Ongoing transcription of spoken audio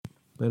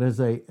But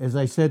as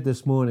I said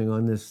this morning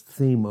on this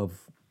theme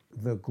of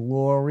the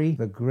glory,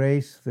 the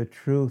grace, the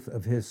truth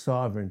of his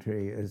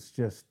sovereignty is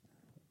just,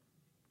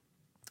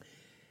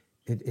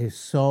 it is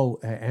so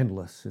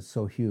endless. It's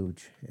so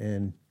huge.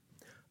 And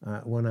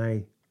when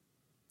I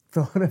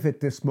thought of it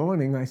this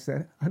morning, I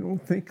said, I don't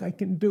think I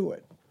can do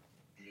it.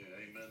 Yeah,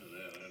 amen to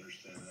that. I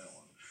understand that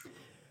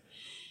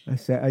one. I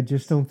said, I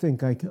just don't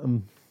think I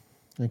can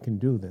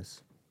do this.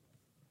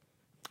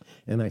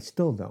 And I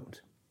still don't.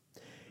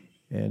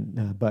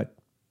 And but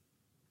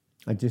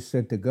I just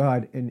said to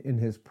God, in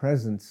his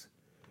presence,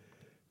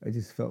 I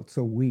just felt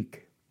so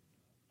weak.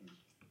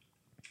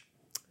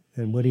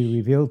 And what he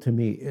revealed to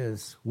me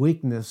is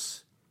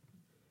weakness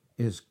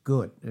is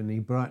good. And he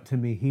brought to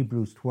me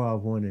Hebrews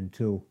 12, 1 and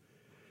 2.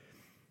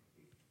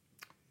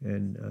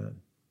 And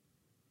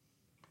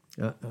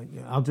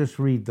I'll just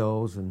read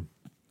those, and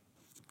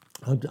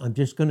I'm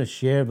just going to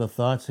share the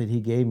thoughts that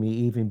he gave me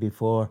even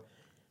before,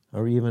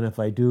 or even if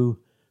I do,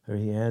 or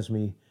he has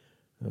me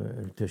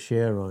to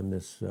share on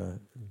this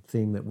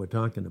theme that we're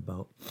talking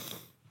about.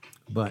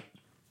 But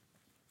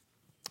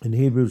in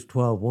Hebrews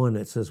 12:1,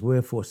 it says,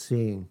 wherefore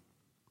seeing.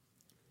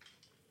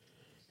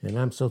 And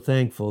I'm so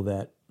thankful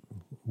that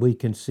we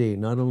can see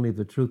not only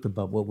the truth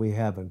about what we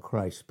have in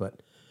Christ,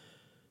 but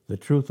the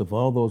truth of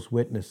all those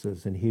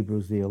witnesses in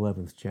Hebrews, the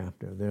 11th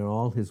chapter. They're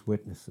all his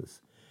witnesses.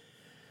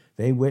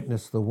 They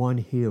witness the one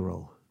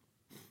hero,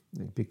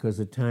 because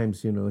at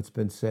times, it's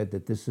been said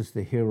that this is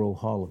the Hero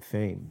Hall of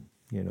Fame,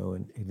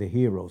 and the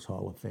Heroes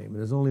Hall of Fame. And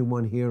there's only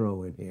one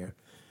hero in here.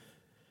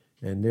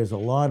 And there's a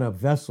lot of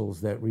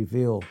vessels that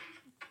reveal.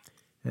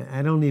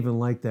 I don't even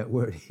like that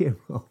word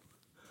hero.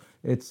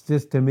 It's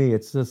just, to me,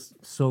 it's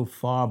just so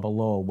far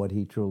below what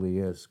he truly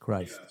is,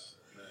 Christ. Yes,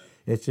 man.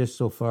 It's just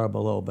so far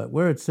below. But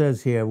where it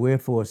says here,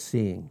 wherefore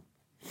seeing,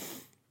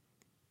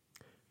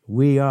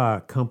 we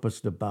are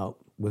compassed about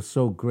with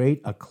so great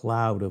a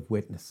cloud of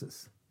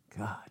witnesses.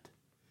 God.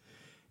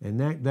 And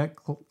that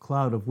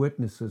cloud of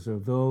witnesses are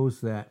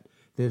those that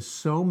there's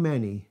so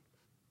many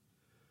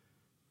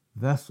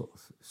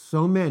vessels,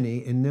 so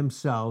many in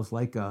themselves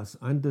like us,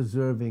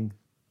 undeserving,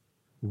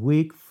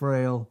 weak,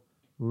 frail,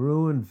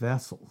 ruined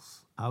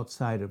vessels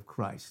outside of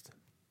Christ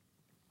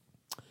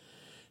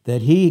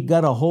that he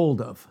got a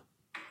hold of.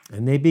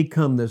 And they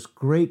become this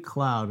great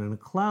cloud. And a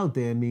cloud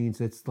there means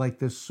it's like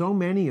there's so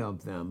many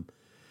of them.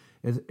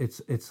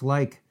 It's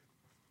like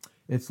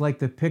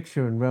the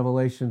picture in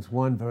Revelations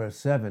 1, verse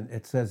 7.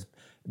 It says,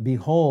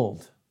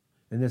 behold.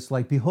 And it's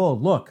like,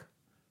 behold, look.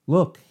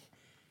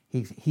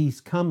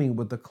 He's coming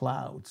with the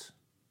clouds.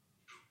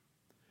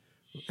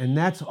 And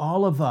that's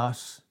all of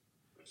us.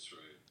 That's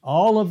right.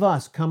 All of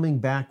us coming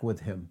back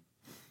with him.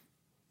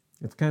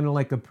 It's kind of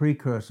like a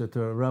precursor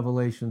to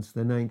Revelations,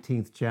 the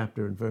 19th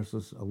chapter, in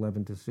verses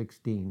 11 to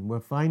 16. We're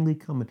finally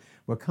coming.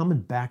 We're coming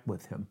back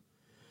with him.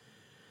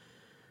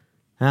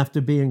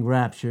 After being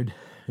raptured,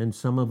 and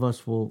some of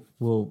us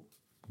will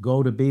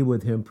go to be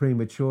with him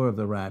premature of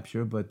the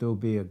rapture, but there'll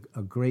be a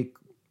great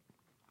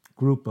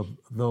group of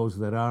those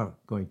that are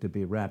going to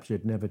be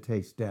raptured, never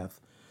taste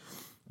death.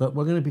 But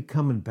we're going to be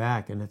coming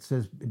back, and it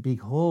says,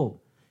 behold,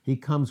 he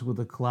comes with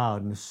a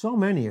cloud. And there's so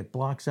many, it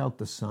blocks out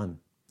the sun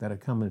that are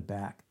coming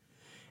back.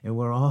 And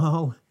we're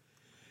all,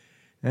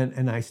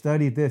 and I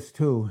studied this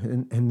too,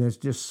 and there's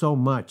just so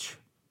much.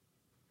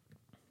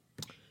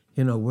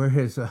 We're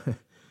his,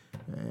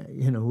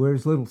 we're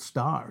his little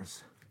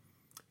stars.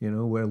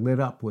 We're lit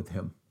up with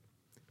him,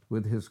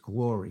 with his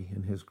glory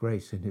and his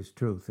grace and his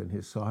truth and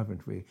his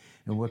sovereignty.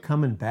 And we're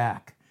coming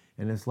back.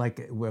 And it's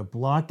like we're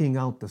blocking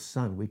out the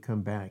sun. We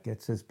come back.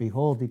 It says,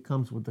 behold, he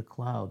comes with the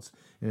clouds.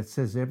 And it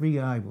says, every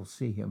eye will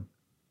see him.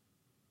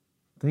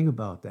 Think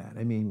about that.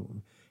 I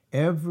mean,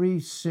 every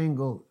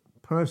single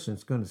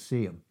person's going to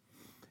see him.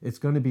 It's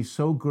going to be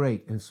so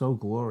great and so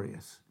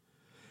glorious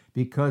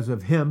because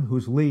of him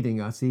who's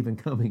leading us, even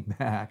coming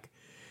back.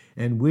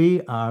 And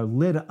we are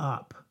lit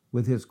up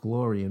with his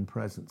glory and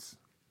presence.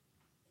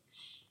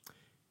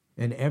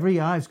 And every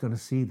eye is going to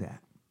see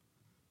that.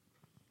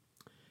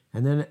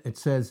 And then it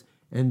says,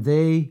 and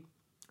they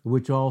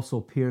which also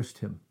pierced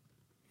him.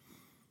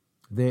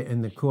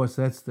 And of course,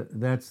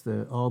 that's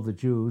all the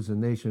Jews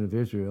and nation of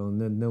Israel.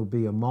 And then there'll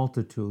be a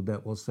multitude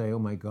that will say, oh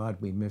my God,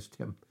 we missed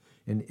him,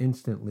 and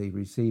instantly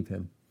receive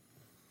him.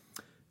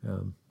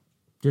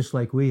 Just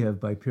like we have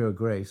by pure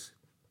grace,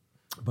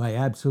 by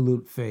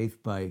absolute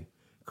faith, by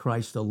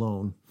Christ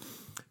alone.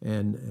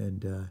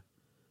 And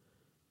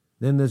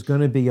then there's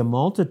going to be a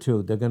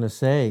multitude. They're going to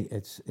say,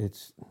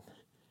 it's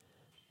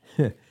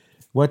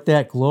what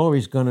that glory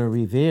is going to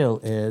reveal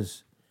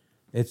is,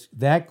 it's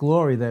that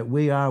glory that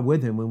we are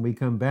with him when we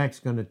come back is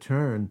going to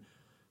turn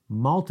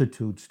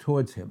multitudes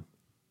towards him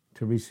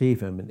to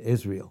receive him in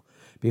Israel.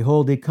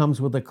 Behold, he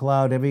comes with a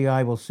cloud, every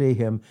eye will see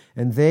him,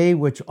 and they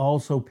which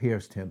also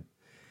pierced him.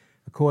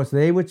 Of course,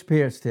 they which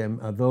pierced him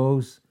are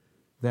those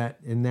that,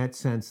 in that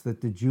sense,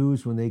 that the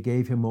Jews, when they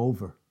gave him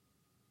over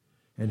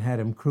and had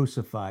him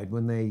crucified,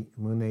 when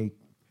they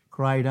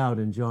cried out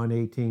in John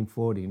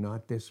 18:40,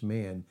 not this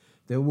man,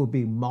 there will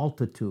be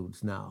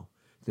multitudes now,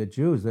 the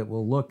Jews that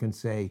will look and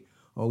say,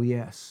 oh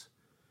yes,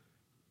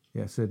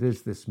 Yes, it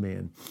is this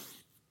man.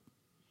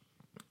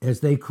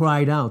 As they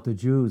cried out, the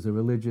Jews, the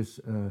religious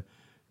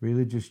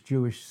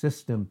Jewish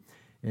system,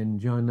 in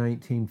John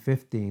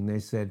 19:15, they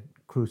said,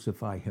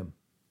 crucify him.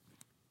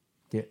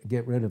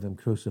 Get rid of him,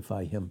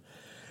 crucify him.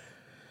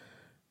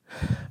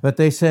 But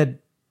they said,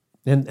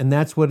 and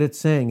that's what it's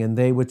saying, and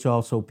they which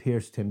also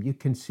pierced him. You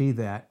can see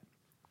that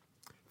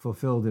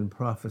fulfilled in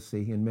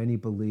prophecy, and many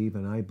believe,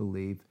 and I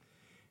believe,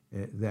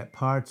 that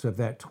parts of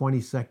that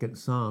 22nd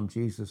Psalm,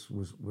 Jesus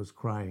was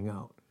crying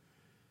out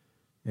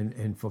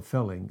and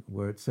fulfilling,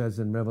 where it says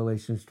in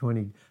Revelations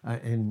 20,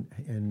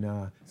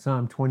 in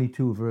Psalm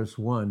 22, verse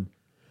 1,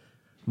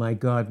 my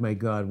God,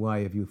 why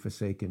have you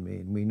forsaken me?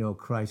 And we know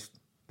Christ,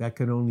 that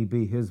could only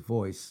be his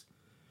voice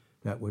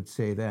that would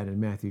say that in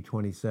Matthew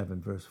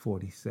 27, verse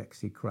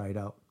 46. He cried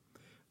out,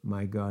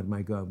 my God,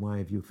 why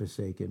have you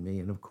forsaken me?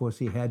 And of course,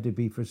 he had to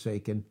be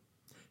forsaken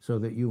so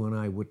that you and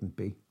I wouldn't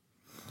be.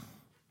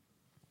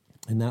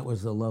 And that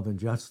was the love and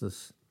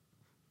justice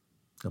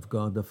of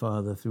God the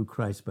Father through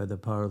Christ by the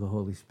power of the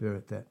Holy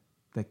Spirit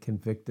that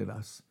convicted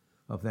us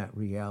of that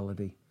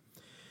reality.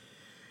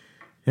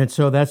 And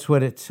so that's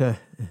what it's, and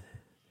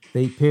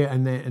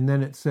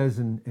then it says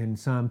in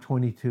Psalm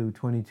 22,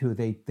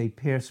 they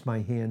pierced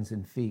my hands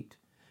and feet,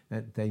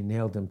 that they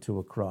nailed them to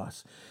a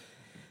cross.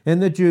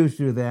 And the Jews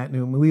do that,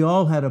 and we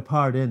all had a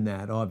part in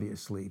that,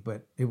 obviously,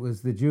 but it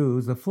was the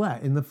Jews,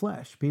 in the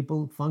flesh,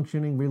 people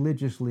functioning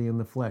religiously in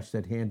the flesh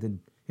that handed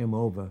him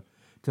over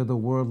to the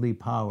worldly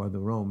power, the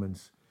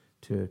Romans,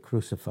 to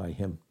crucify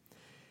him.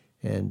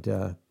 And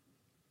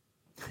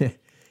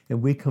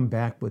and we come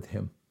back with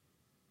him.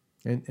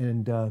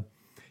 And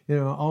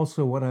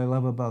also what I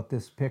love about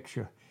this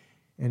picture,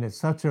 and it's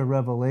such a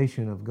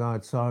revelation of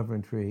God's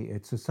sovereignty,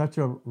 it's such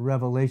a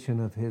revelation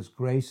of his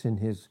grace and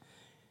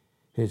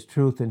his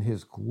truth and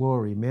his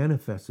glory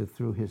manifested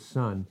through his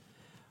Son.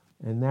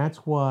 And that's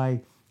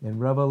why in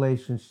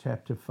Revelation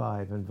chapter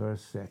 5 and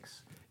verse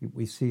 6,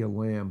 we see a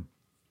lamb.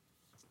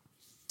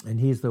 And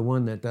he's the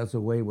one that does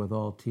away with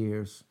all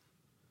tears.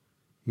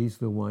 He's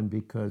the one,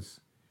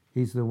 because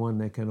he's the one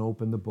that can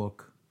open the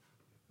book,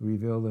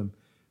 reveal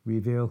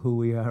who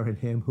we are in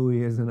him, who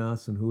he is in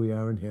us, and who we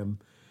are in him.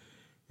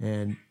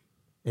 And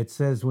it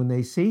says when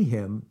we see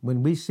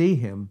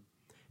him,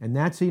 and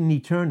that's in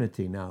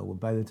eternity now.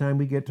 By the time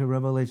we get to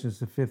Revelation,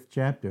 the 5th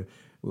chapter,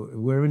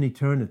 we're in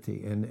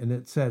eternity. And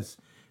it says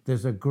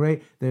there's a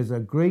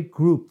great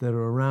group that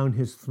are around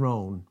his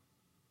throne.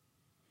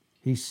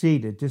 He's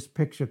seated. Just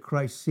picture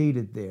Christ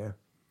seated there.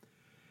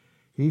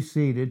 He's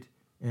seated,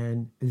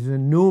 and there's an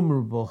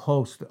innumerable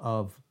host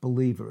of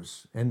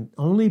believers. And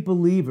only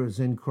believers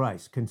in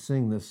Christ can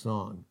sing this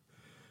song.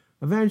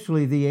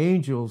 Eventually, the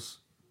angels,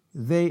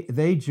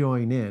 they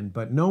join in,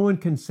 but no one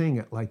can sing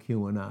it like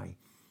you and I.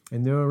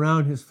 And they're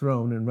around his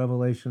throne in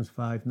Revelations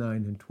 5, 9,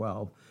 and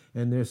 12.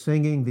 And they're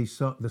singing the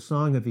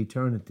song of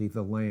eternity,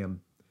 the Lamb.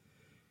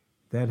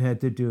 That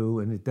had to do,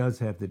 and it does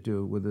have to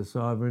do, with the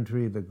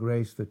sovereignty, the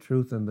grace, the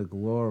truth, and the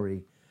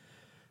glory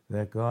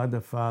that God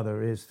the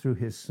Father is through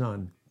his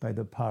Son by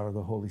the power of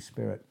the Holy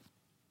Spirit.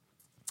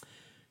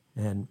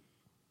 And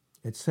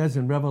it says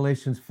in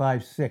Revelations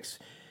 5, 6,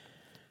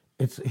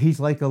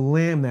 he's like a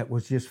lamb that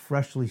was just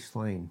freshly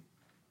slain.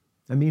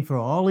 I mean, for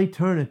all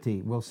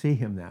eternity, we'll see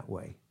him that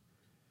way.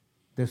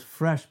 This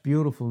fresh,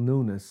 beautiful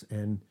newness,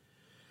 and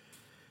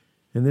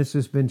this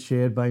has been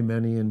shared by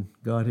many, and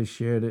God has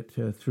shared it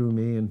through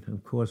me, and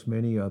of course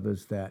many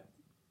others, that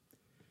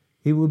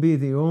he will be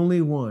the only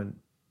one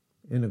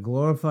in a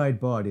glorified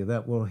body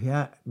that will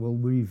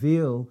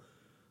reveal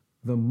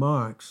the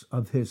marks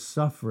of his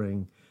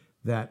suffering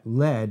that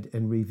led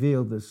and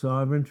revealed the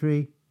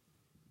sovereignty,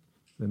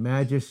 the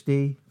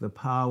majesty, the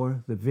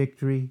power, the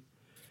victory,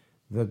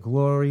 the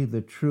glory,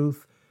 the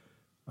truth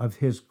of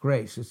his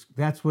grace.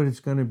 That's what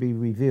it's going to be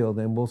revealed,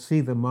 and we'll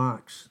see the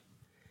marks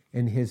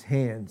in his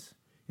hands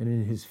and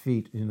in his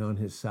feet and on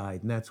his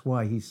side. And that's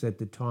why he said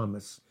to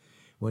Thomas,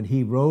 when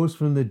he rose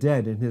from the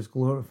dead in his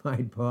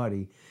glorified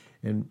body,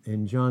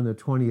 in John the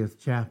 20th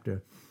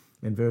chapter,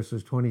 in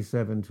verses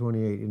 27,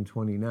 28, and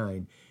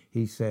 29,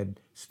 he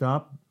said,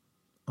 stop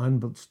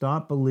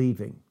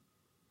believing.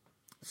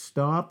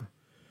 Stop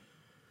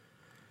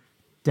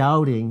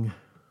doubting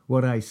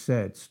what I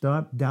said.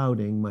 Stop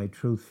doubting my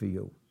truth for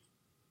you.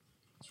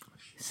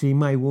 See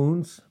my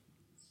wounds?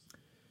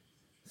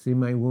 See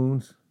my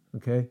wounds?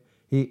 Okay?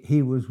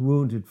 He was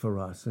wounded for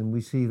us, and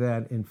we see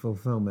that in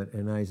fulfillment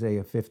in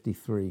Isaiah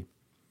 53.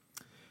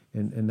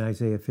 In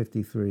Isaiah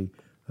 53,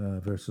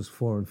 verses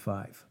 4 and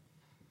 5.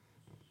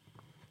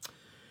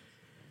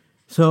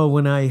 So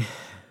when I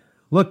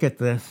look at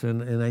this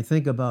and I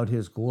think about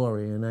his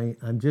glory, and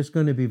I'm just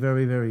going to be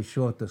very, very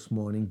short this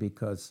morning,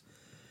 because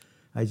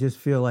I just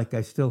feel like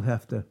I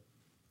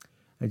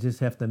just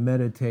have to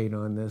meditate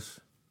on this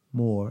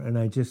more, and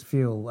I just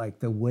feel like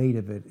the weight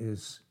of it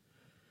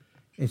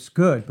it's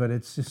good, but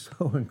it's just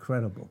so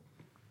incredible.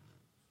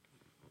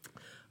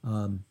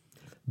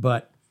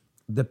 But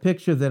the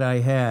picture that I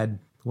had,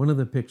 one of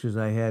the pictures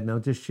I had, and I'll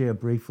just share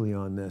briefly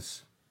on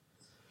this.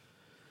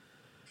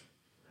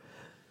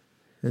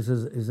 This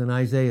is in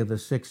Isaiah, the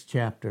 6th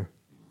chapter.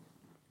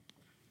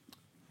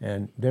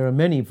 And there are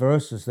many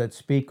verses that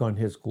speak on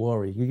his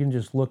glory. You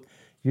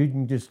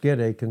can just get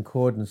a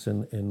concordance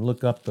and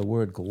look up the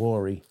word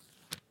glory.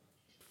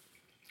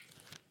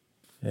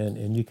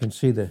 And you can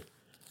see how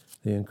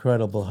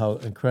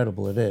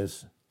incredible it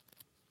is.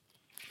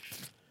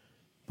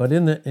 But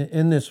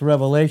in this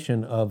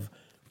revelation of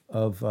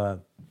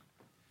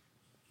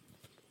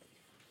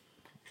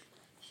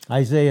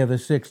Isaiah, the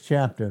 6th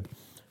chapter,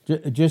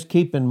 just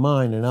keep in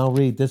mind, and I'll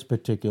read this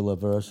particular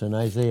verse in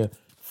Isaiah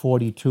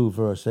 42,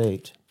 verse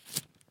 8.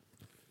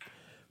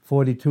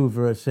 42,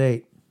 verse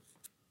 8.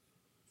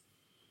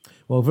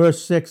 Well,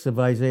 verse 6 of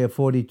Isaiah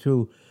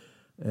 42,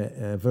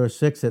 verse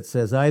 6, it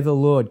says, I, the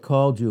Lord,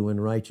 called you in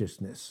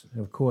righteousness.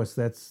 Of course,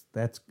 that's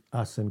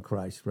us in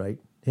Christ, right?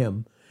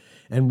 Him.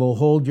 And will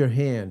hold your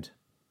hand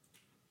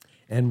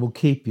and will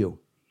keep you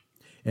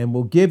and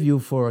will give you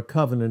for a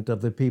covenant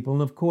of the people.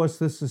 And of course,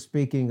 this is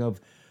speaking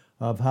of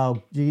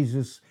how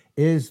Jesus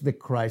is the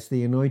Christ,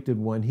 the anointed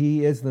one.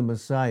 He is the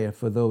Messiah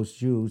for those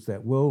Jews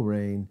that will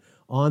reign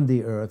on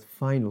the earth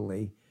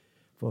finally,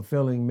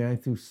 fulfilling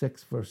Matthew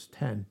 6, verse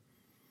 10.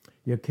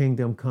 Your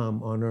kingdom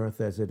come on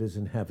earth as it is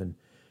in heaven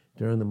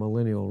during the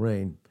millennial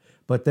reign.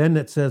 But then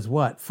it says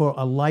what? For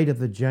a light of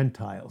the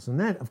Gentiles. And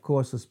that, of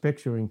course, is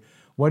picturing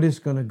what is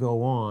going to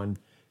go on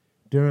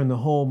during the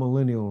whole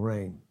millennial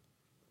reign.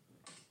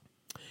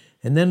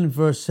 And then in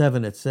verse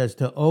 7, it says,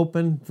 to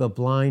open the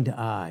blind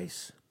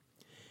eyes.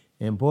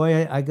 And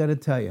boy, I got to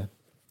tell you,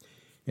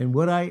 and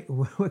what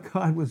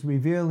God was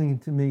revealing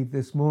to me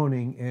this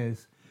morning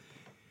is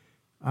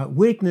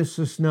weakness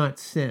is not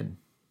sin.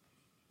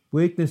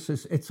 Weakness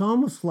is, it's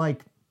almost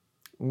like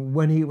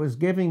when he was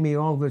giving me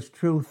all this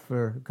truth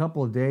for a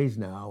couple of days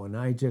now, and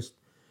I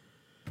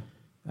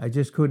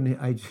couldn't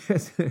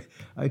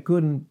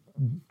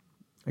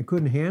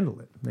handle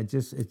it.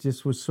 It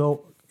just was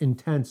so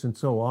intense and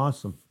so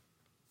awesome.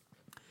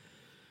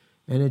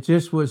 And the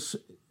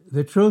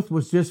truth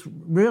was just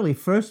really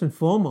first and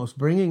foremost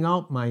bringing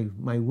out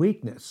my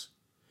weakness.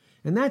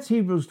 And that's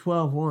Hebrews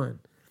 12:1.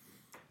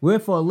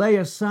 Wherefore lay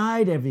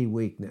aside every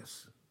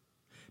weakness.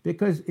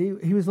 Because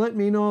he was letting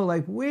me know,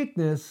 like,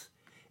 weakness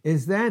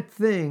is that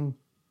thing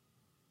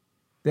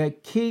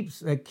that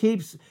keeps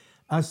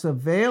us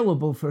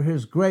available for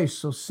his grace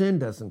so sin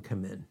doesn't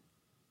come in.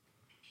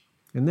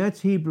 And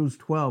that's Hebrews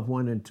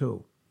 12:1 and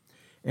 2.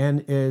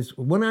 And is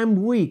when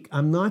I'm weak,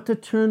 I'm not to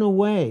turn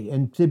away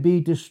and to be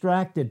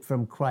distracted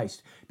from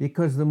Christ,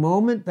 because the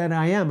moment that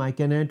I am, I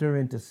can enter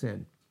into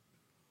sin.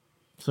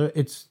 So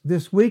it's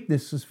this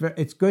weakness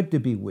it's good to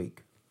be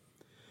weak.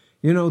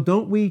 You know,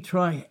 don't we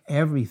try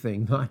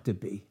everything not to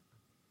be?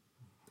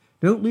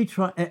 Don't we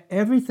try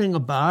everything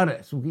about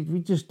us? We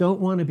just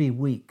don't want to be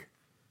weak.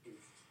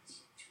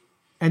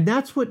 And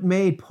that's what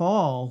made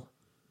Paul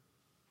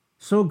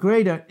so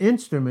great an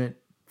instrument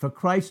for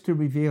Christ to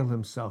reveal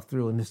himself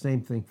through, and the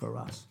same thing for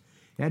us.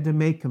 He had to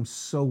make him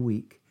so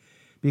weak,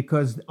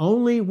 because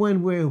only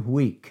when we're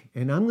weak,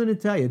 and I'm going to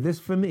tell you this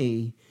for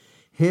me,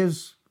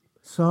 his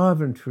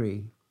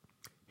sovereignty,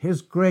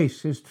 his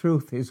grace, his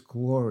truth, his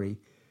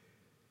glory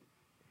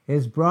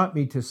has brought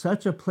me to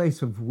such a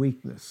place of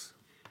weakness.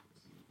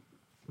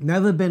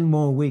 Never been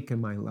more weak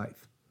in my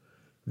life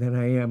than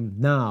I am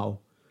now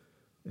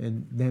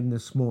and than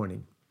this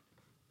morning.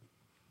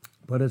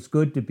 But it's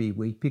good to be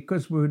weak,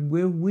 because when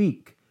we're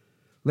weak,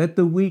 let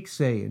the weak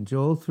say in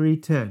Joel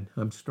 3:10,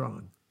 I'm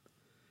strong.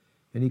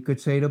 And he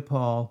could say to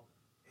Paul,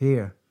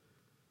 here.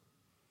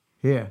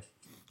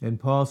 And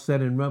Paul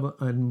said in 2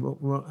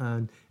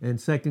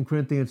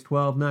 Corinthians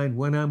 12:9,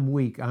 when I'm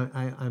weak,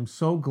 I'm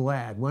so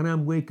glad. When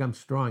I'm weak, I'm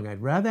strong.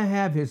 I'd rather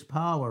have his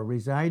power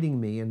residing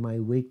me in my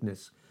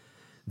weakness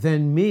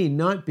than me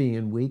not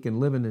being weak and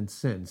living in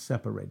sin,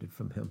 separated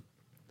from him.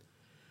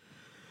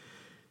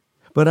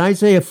 But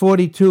Isaiah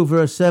 42,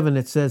 verse 7,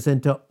 it says,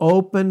 and to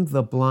open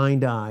the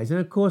blind eyes. And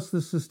of course,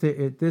 this is to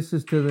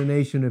the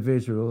nation of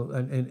Israel.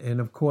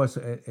 And of course,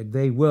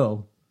 they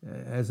will,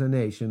 as a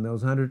nation,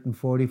 those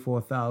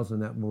 144,000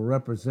 that will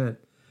represent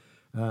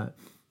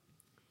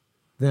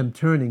them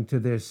turning to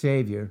their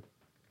Savior.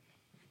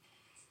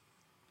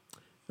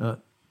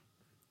 But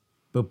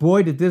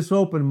boy, did this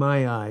open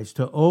my eyes,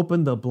 to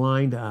open the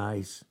blind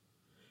eyes.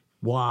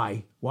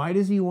 Why? Why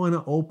does he want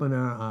to open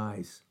our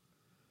eyes?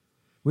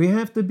 We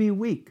have to be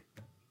weak.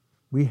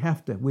 We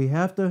have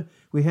to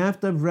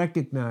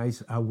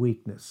recognize our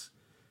weakness.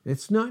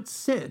 It's not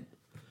sin.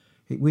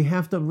 We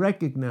have to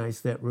recognize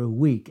that we're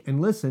weak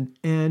and listen,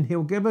 and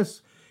he'll give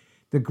us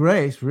the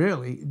grace,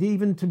 really,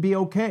 even to be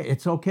okay.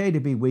 It's okay to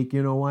be weak.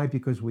 You know why?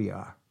 Because we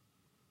are.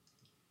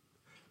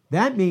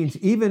 That means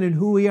even in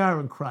who we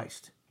are in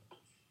Christ.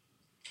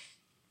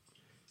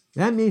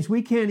 That means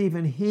we can't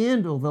even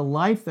handle the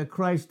life that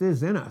Christ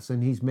is in us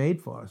and he's made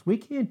for us. We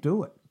can't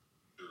do it.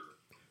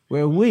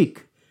 We're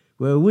weak.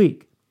 We're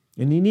weak.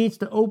 And he needs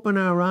to open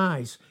our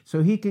eyes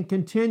so he can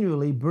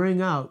continually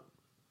bring out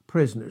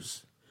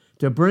prisoners,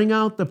 to bring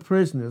out the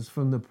prisoners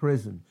from the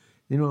prison.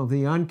 You know,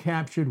 the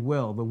uncaptured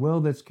will, the will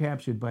that's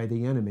captured by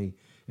the enemy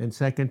in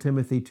 2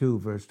 Timothy 2,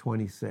 verse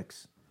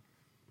 26.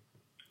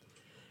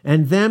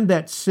 and them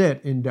that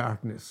sit in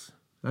darkness.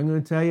 I'm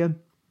going to tell you,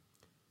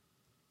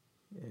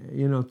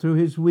 through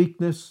his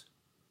weakness,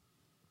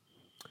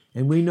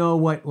 and we know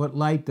what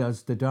light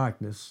does to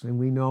darkness, and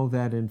we know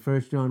that in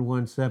 1 John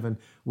 1:7,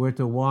 we're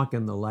to walk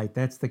in the light.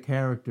 That's the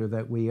character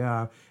that we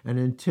are. And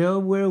until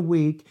we're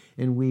weak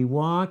and we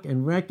walk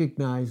and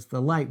recognize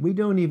the light, we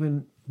don't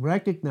even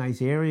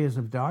recognize areas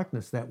of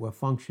darkness that we're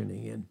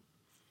functioning in.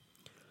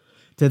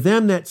 To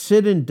them that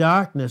sit in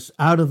darkness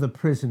out of the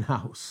prison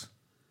house.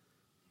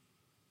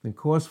 Of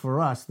course, for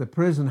us, the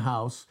prison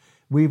house,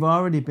 we've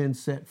already been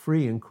set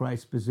free in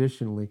Christ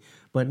positionally,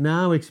 but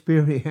now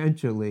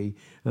experientially,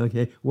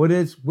 okay,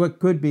 what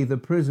could be the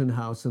prison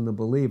house in the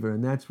believer,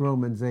 and that's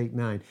Romans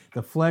 8:9,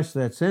 the flesh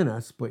that's in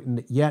us, but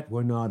yet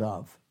we're not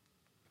of.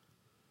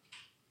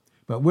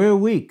 But we're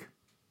weak.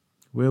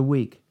 We're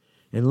weak.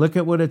 And look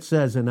at what it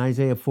says in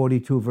Isaiah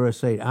 42,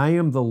 verse 8. I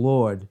am the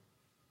Lord.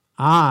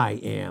 I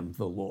am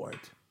the Lord.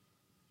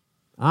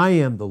 I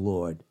am the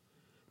Lord.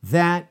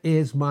 That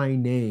is my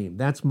name.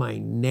 That's my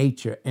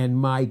nature and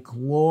my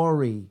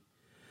glory.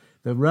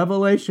 The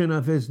revelation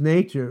of his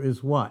nature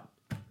is what?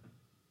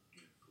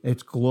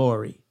 It's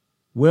glory.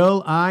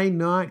 Will I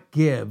not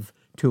give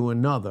to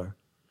another,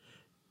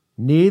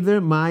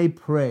 neither my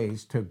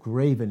praise to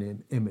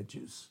graven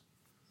images?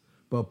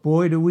 But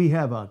boy, do we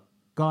have a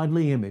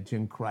godly image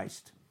in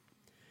Christ.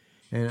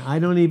 And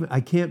I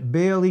can't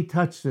barely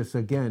touch this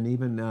again,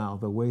 even now,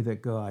 the way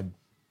that God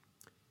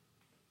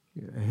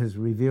has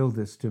revealed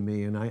this to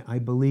me, and I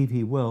believe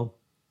he will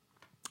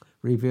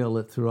reveal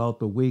it throughout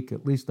the week.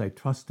 At least I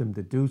trust him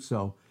to do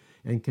so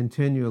and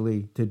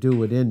continually to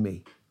do it in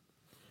me.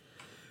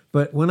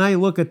 But when I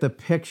look at the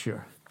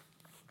picture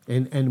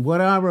and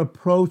what our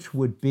approach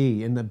would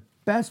be, and the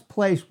best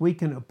place we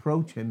can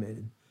approach him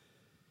in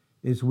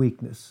is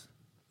weakness.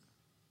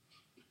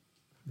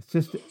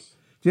 It's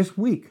just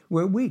weak.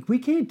 We're weak. We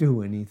can't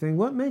do anything.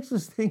 What makes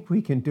us think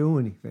we can do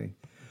anything?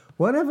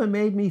 Whatever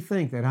made me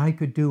think that I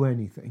could do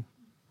anything?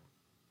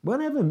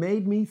 Whatever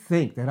made me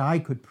think that I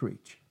could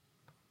preach,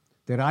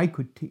 that I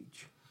could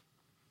teach?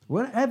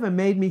 Whatever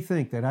made me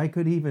think that I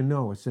could even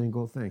know a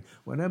single thing?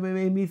 Whatever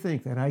made me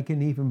think that I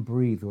can even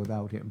breathe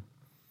without him?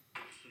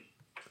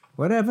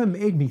 Whatever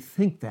made me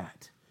think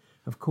that?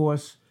 Of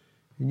course,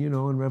 and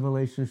in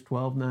Revelations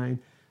 12:9,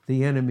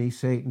 the enemy,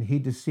 Satan, he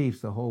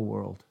deceives the whole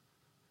world.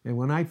 And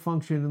when I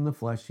function in the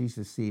flesh, he's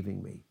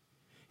deceiving me.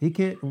 He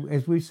can't,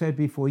 as we said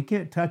before, he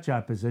can't touch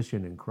our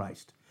position in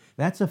Christ.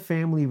 That's a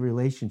family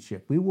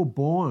relationship. We were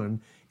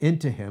born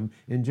into him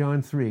in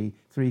John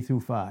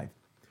 3:3-5.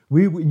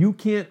 You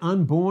can't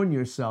unborn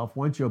yourself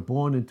once you're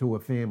born into a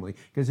family,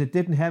 because it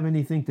didn't have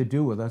anything to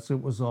do with us.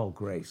 It was all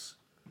grace.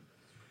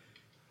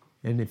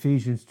 In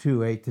Ephesians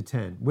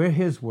 2:8-10, we're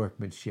his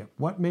workmanship.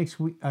 What makes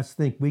us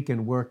think we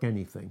can work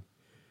anything?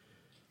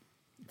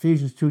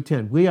 Ephesians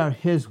 2:10, we are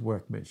his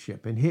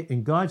workmanship.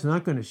 And God's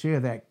not going to share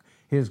that,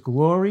 his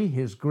glory,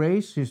 his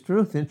grace, his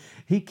truth. And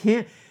he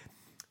can't.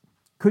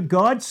 Could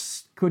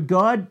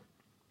God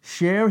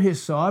share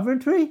his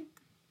sovereignty?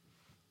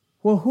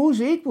 Well,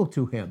 who's equal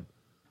to him?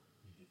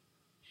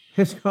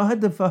 It's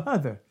God the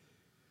Father.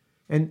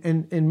 And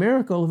in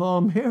miracle of all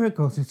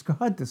miracles, it's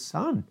God the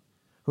Son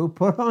who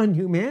put on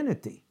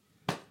humanity.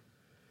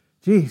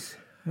 Geez,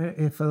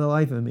 for the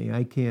life of me,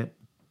 I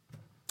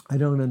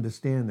don't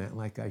understand that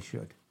like I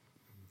should.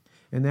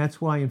 And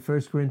that's why in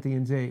 1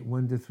 Corinthians 8,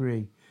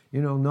 1-3,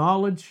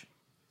 knowledge,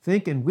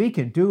 thinking we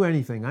can do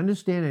anything,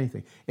 understand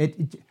anything.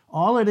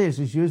 All it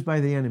is used by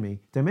the enemy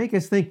to make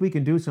us think we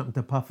can do something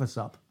to puff us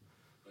up.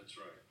 That's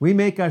right. We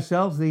make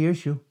ourselves the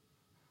issue.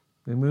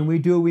 And when we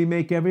do, we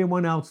make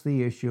everyone else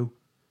the issue.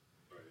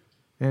 Right.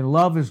 And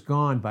love is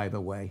gone, by the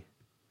way.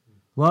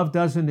 Love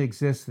doesn't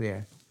exist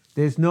there.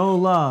 There's no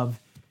love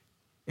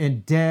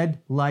in dead,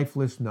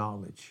 lifeless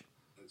knowledge.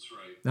 That's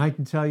right. I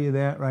can tell you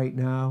that right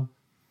now.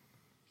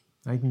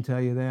 I can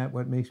tell you that.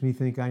 What makes me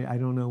think I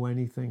don't know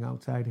anything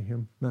outside of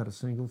him? Not a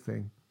single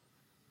thing.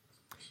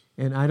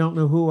 And I don't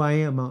know who I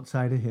am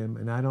outside of him,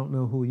 and I don't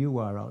know who you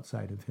are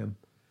outside of him.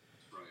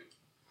 Right.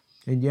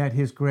 And yet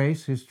his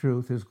grace, his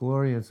truth, his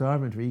glory and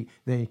sovereignty,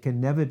 they can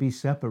never be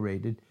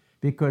separated,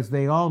 because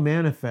they all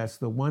manifest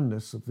the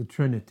oneness of the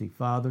Trinity,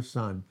 Father,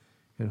 Son,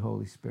 and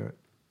Holy Spirit.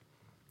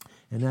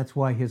 And that's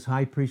why his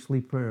high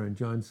priestly prayer in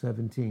John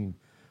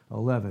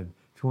 17:11,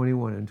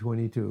 21, and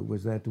 22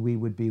 was that we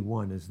would be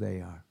one as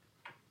they are.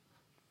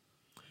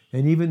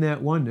 And even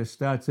that oneness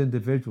starts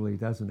individually,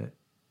 doesn't it?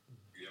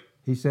 Yep.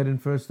 He said in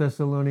 1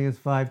 Thessalonians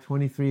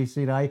 5:23, he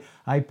said,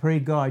 I pray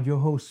God, your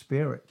whole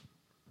spirit,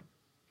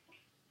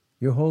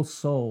 your whole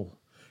soul,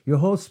 your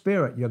whole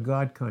spirit, your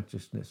God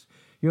consciousness,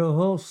 your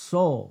whole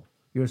soul,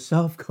 your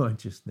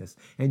self-consciousness,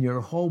 and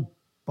your whole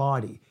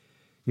body,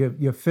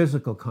 your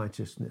physical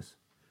consciousness,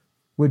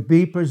 would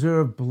be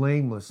preserved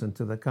blameless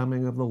unto the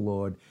coming of the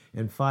Lord.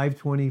 And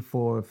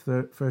 5:24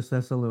 of 1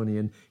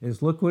 Thessalonians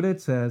is, look what it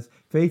says,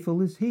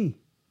 faithful is he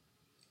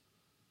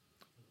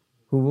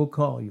who will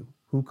call you,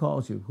 who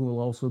calls you, who will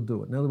also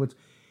do it. In other words,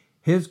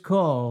 his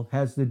call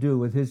has to do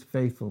with his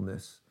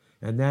faithfulness,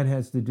 and that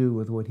has to do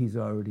with what he's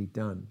already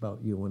done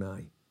about you and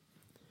I.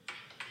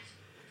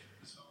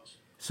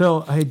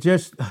 So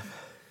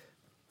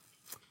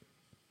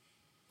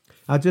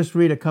I'll just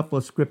read a couple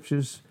of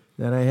scriptures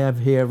that I have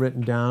here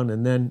written down,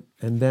 and then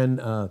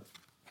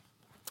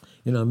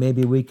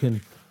maybe we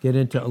can get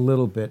into a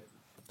little bit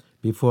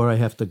before I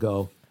have to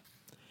go.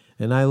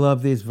 And I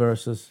love these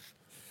verses.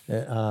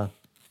 I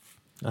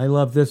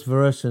love this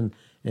verse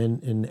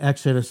in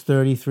Exodus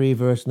 33,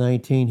 verse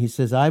 19. He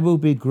says, I will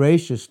be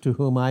gracious to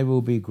whom I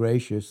will be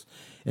gracious,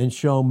 and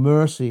show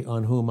mercy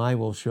on whom I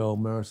will show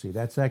mercy.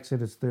 That's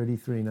Exodus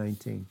 33,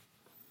 19.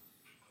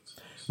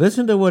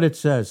 Listen to what it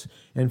says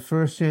in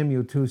 1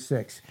 Samuel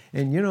 2:6.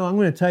 And I'm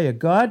going to tell you,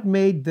 God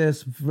made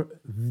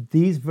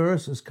these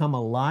verses come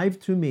alive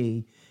to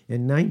me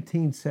in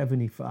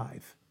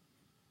 1975.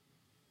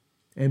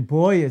 And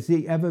boy, has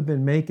he ever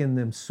been making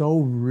them so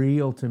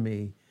real to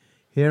me.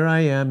 Here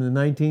I am in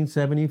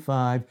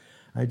 1975.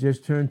 I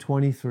just turned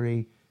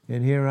 23,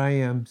 and here I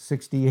am,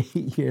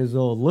 68 years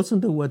old.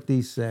 Listen to what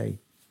these say.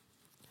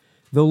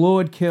 The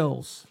Lord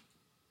kills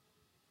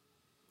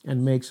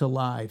and makes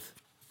alive.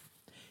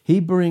 He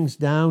brings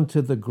down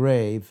to the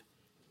grave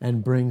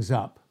and brings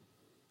up.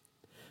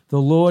 The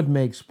Lord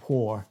makes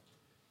poor,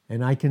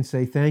 and I can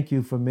say thank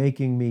you for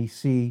making me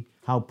see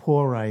how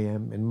poor I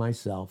am in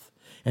myself.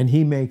 And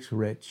he makes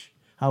rich,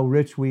 how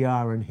rich we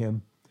are in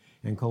him.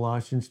 In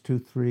Colossians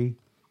 2:3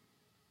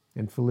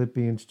 and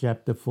Philippians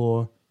chapter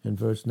 4 and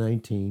verse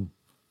 19.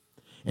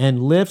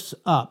 And lifts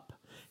up.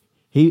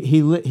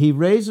 He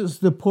raises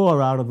the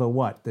poor out of the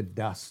what? The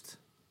dust.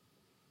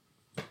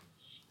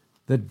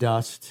 The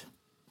dust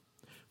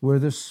where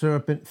the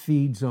serpent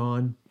feeds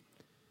on,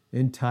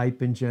 in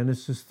type in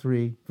Genesis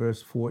 3,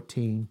 verse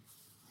 14.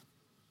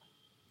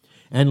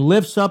 And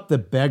lifts up the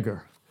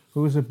beggar.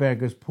 Who's a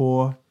beggar?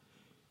 Poor,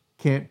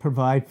 can't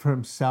provide for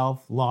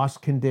himself,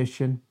 lost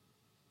condition.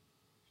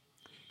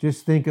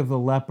 Just think of the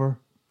leper.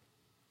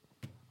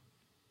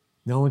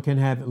 No one can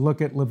have it. Look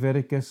at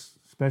Leviticus,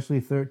 especially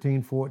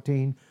 13,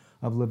 14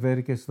 of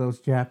Leviticus, those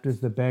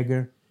chapters, the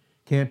beggar.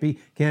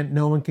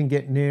 No one can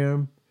get near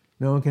him.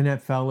 No one can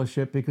have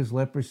fellowship because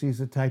leprosy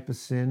is a type of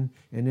sin.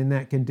 And in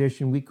that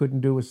condition, we couldn't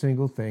do a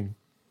single thing.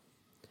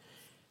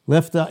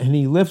 And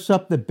he lifts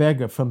up the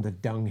beggar from the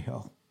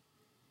dunghill.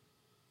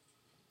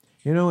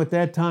 At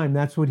that time,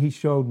 that's what he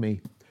showed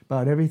me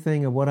about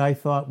everything of what I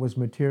thought was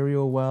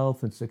material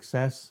wealth and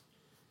success.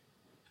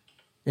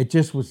 It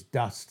just was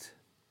dust.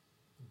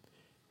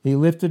 He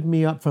lifted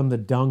me up from the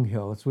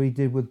dunghill. That's what he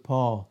did with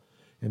Paul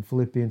in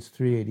Philippians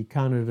 3:8. He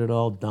counted it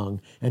all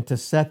dung, and to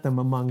set them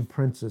among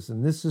princes.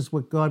 And this is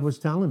what God was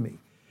telling me.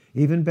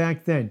 Even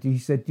back then, he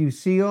said, do you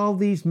see all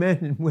these men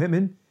and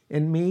women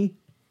in me?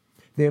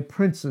 They're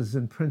princes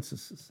and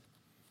princesses.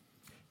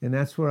 And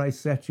that's where I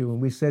set you.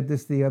 And we said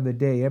this the other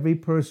day. Every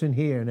person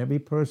here and every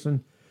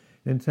person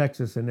in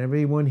Texas and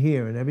everyone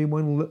here and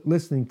everyone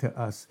listening to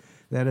us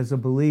that is a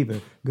believer,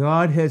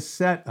 God has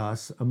set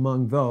us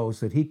among those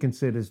that he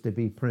considers to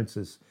be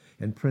princes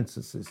and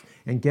princesses.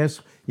 And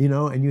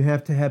and you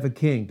have to have a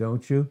king,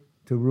 don't you?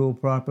 To rule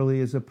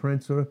properly as a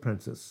prince or a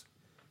princess.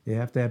 You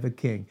have to have a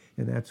king,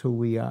 and that's who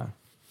we are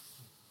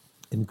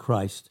in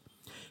Christ.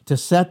 To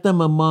set them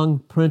among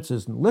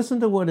princes. And listen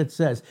to what it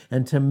says.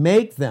 And to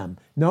make them.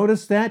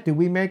 Notice that? Do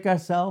we make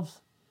ourselves?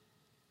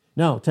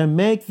 No, to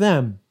make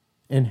them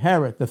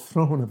inherit the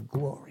throne of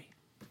glory.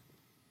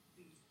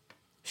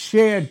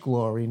 Shared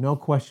glory, no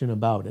question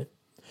about it.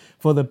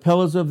 For the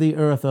pillars of the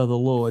earth are the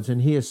Lord's,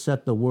 and he has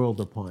set the world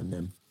upon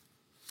them.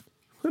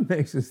 What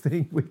makes us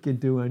think we can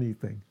do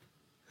anything?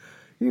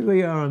 Here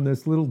we are on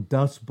this little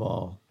dust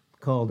ball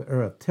called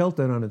earth,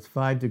 tilted on its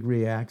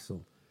 5-degree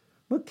axle.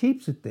 What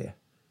keeps it there?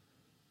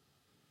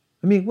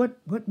 I mean,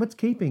 what's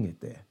keeping it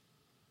there?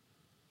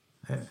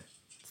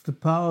 It's the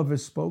power of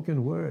his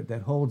spoken word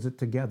that holds it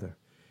together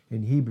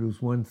in Hebrews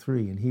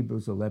 1:3 and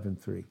Hebrews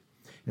 11:3.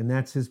 And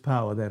that's his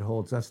power that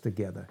holds us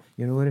together.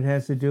 You know what it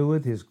has to do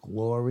with? His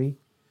glory.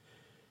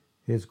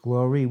 His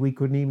glory. We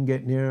couldn't even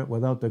get near it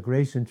without the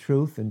grace and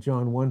truth in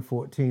John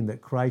 1:14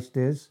 that Christ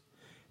is.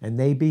 And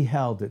they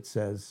beheld, it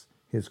says,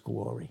 his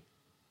glory.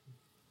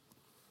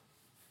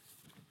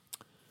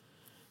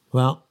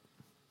 Well,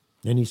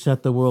 and he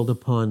set the world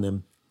upon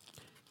them.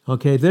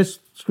 Okay, this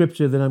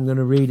scripture that I'm going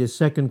to read is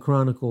 1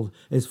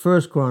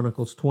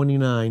 Chronicles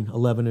 29,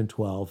 11 and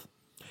 12.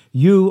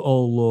 You,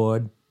 O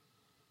Lord,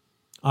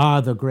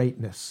 are the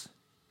greatness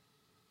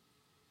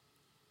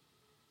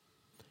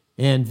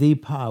and the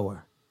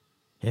power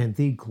and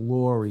the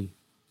glory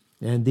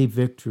and the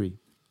victory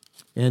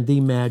and the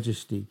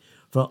majesty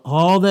for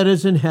all that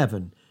is in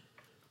heaven.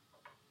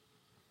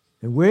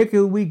 And where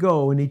can we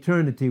go in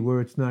eternity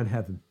where it's not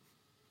heaven?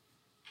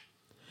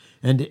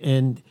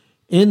 And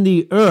in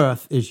the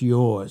earth is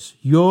yours.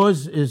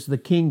 Yours is the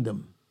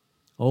kingdom,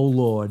 O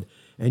Lord,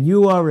 and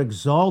you are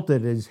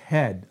exalted as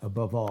head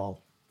above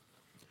all.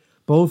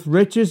 Both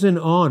riches and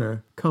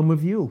honor come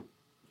of you.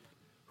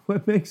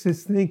 What makes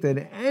us think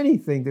that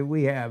anything that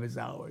we have is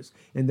ours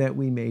and that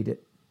we made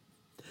it?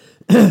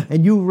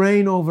 And you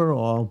reign over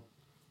all.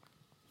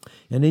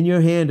 And in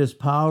your hand is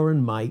power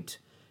and might,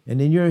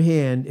 and in your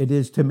hand it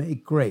is to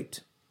make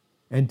great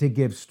and to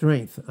give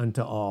strength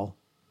unto all.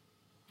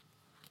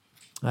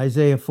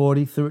 Isaiah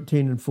 40,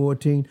 13 and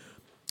 14.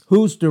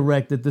 Who's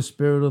directed the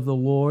Spirit of the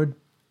Lord,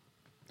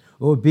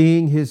 or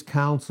being his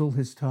counsel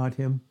has taught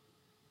him?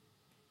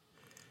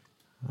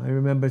 I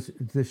remember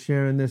God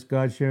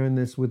sharing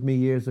this with me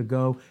years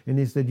ago, and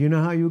he said, you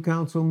know how you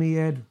counsel me,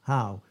 Ed?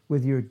 How?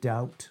 With your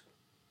doubt,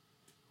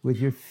 with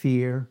your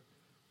fear,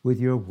 with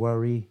your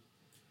worry.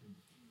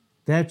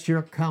 That's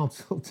your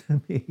counsel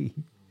to me.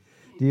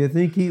 Do you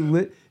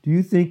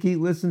think he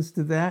listens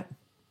to that?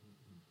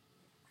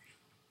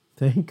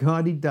 Thank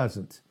God he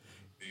doesn't.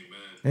 Amen.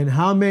 And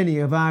how many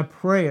of our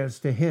prayers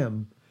to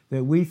him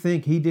that we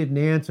think he didn't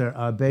answer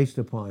are based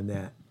upon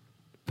that?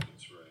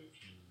 That's right.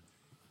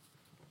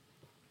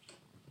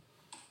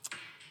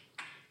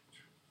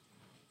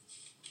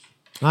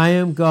 I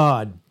am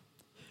God.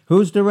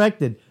 Who's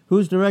directed?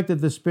 Who's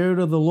directed the Spirit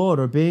of the Lord,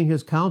 or being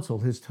his counsel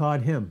has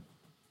taught him?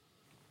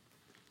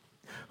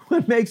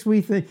 What makes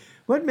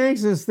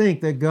us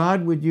think that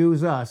God would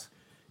use us?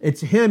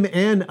 It's him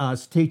and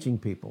us teaching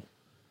people.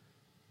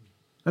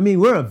 I mean,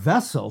 we're a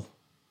vessel.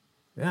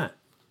 Yeah.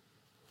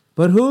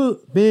 But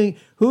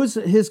who's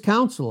his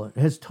counselor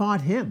has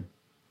taught him?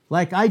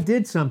 Like I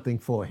did something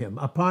for him,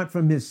 apart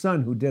from his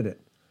son who did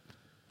it.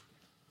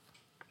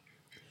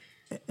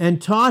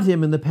 And taught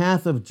him in the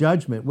path of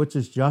judgment, which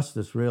is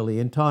justice, really,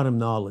 and taught him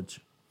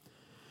knowledge.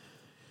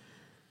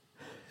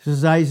 This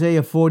is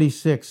Isaiah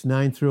 46,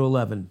 9 through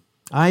 11.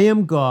 I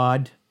am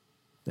God,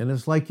 and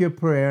it's like your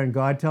prayer, and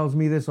God tells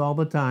me this all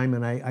the time,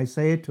 and I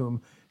say it to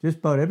him just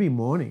about every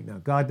morning. Now,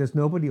 God, there's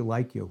nobody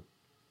like you.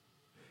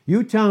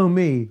 You tell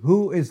me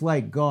who is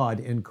like God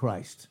in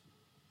Christ.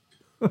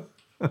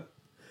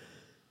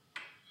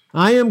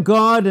 I am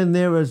God, and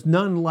there is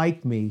none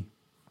like me,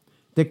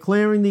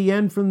 declaring the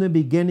end from the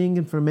beginning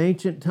and from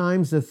ancient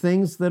times the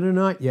things that are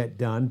not yet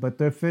done, but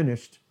they're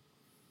finished.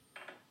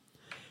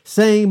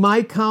 Saying,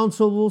 my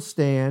counsel will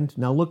stand.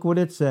 Now look what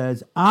it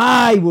says.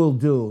 I will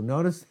do.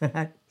 Notice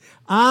that.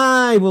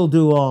 I will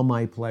do all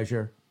my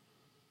pleasure.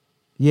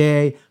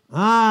 Yea,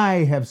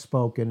 I have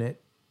spoken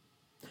it.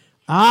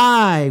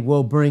 I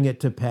will bring it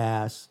to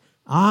pass.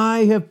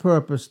 I have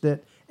purposed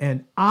it,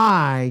 and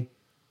I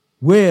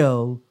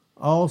will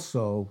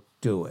also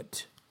do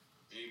it.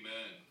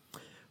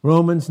 Amen.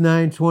 Romans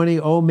 9:20,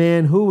 oh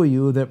man, who are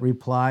you that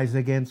replies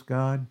against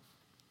God?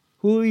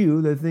 Who are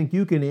you that think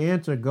you can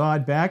answer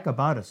God back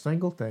about a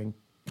single thing?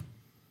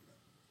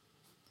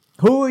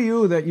 Who are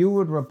you that you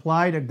would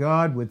reply to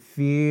God with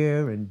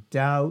fear and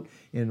doubt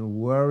and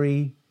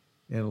worry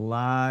and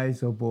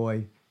lies? Oh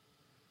boy,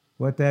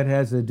 what that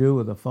has to do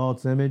with a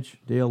false image,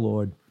 dear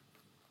Lord.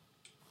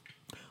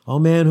 Oh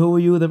man, who are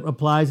you that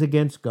replies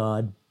against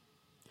God?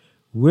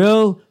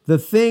 Will the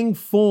thing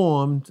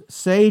formed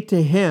say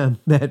to him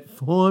that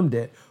formed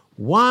it,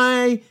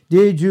 why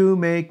did you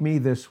make me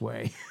this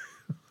way?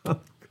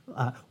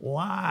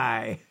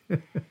 Why?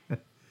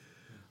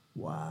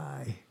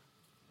 Why?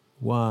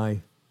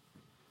 Why?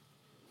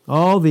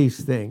 All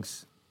these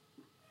things.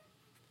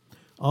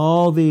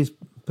 All these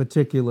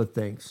particular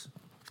things.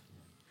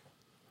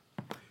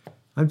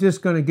 I'm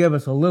just going to give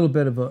us a little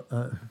bit of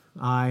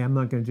I'm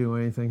not going to do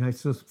anything. I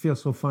just feel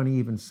so funny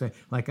even say,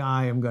 like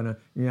I'm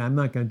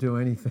not going to do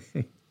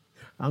anything.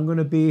 I'm going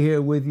to be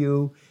here with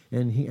you,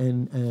 and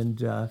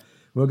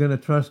we're going to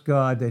trust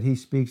God that he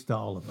speaks to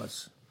all of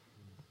us.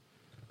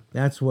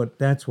 That's what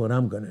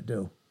I'm going to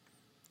do.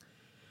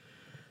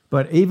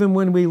 But even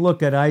when we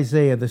look at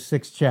Isaiah, the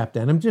 6th chapter,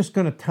 and I'm just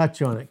going to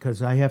touch on it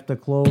because I have to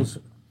close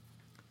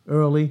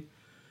early.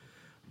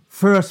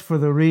 First, for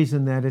the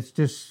reason that it's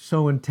just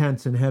so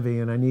intense and heavy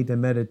and I need to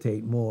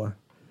meditate more.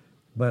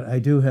 But I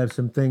do have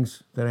some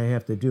things that I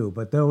have to do.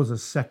 But those are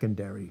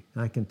secondary,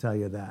 I can tell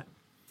you that.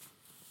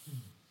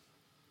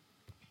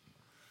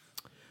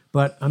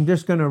 But I'm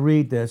just going to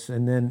read this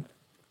and then,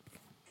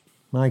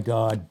 my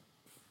God.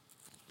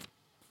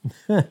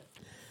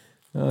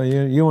 Oh,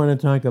 you want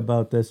to talk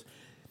about this.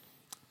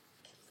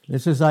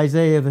 This is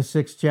Isaiah, the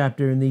 6th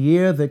chapter. In the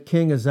year that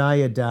King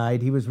Uzziah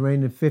died, he was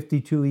reigning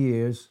 52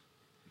 years.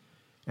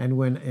 And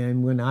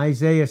when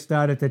Isaiah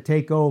started to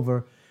take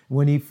over,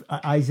 when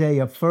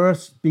Isaiah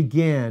first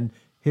began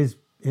his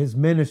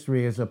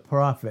ministry as a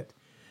prophet,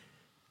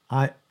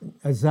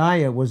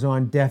 Uzziah was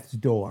on death's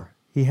door.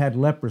 He had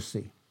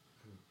leprosy.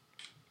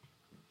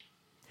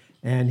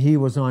 And he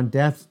was on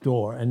death's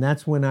door. And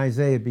that's when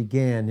Isaiah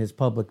began his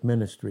public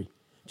ministry,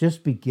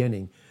 just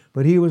beginning.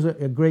 But he was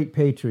a great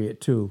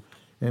patriot too.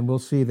 And we'll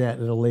see that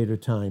at a later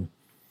time.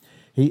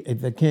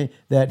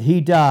 That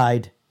he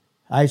died,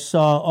 I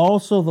saw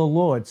also the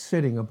Lord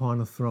sitting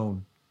upon a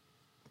throne.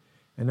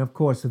 And of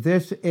course,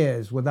 this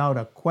is, without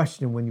a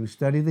question, when you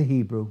study the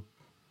Hebrew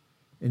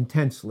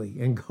intensely,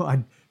 and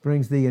God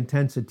brings the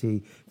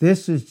intensity,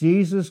 this is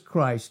Jesus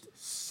Christ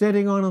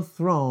sitting on a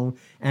throne,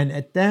 and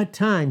at that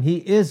time, he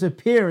is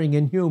appearing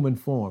in human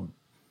form.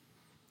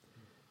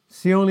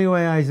 It's the only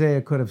way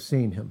Isaiah could have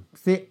seen him.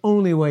 It's the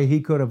only way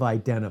he could have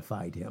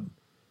identified him.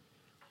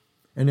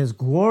 And as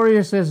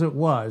glorious as it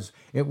was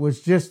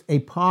just a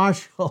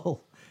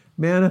partial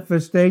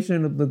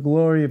manifestation of the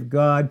glory of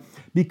God,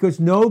 because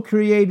no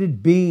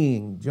created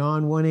being,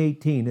 John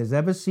 1:18, has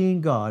ever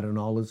seen God in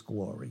all his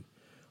glory.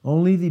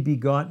 Only the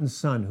begotten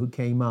Son who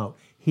came out,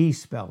 he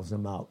spells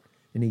him out.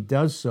 And he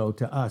does so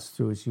to us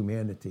through his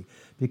humanity.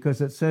 Because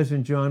it says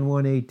in John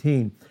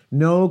 1:18,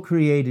 no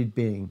created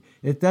being.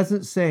 It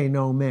doesn't say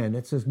no man.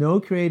 It says no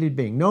created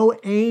being. No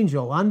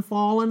angel,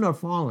 unfallen or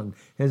fallen,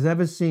 has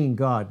ever seen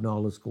God in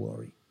all his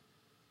glory.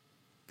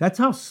 That's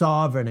how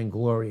sovereign and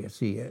glorious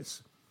he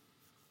is.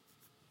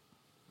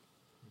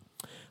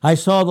 I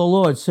saw the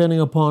Lord sitting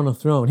upon a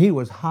throne. He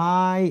was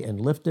high and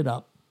lifted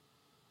up.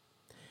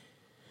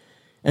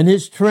 And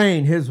his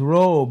train, his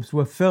robes,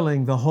 were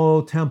filling the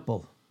whole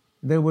temple.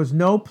 There was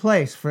no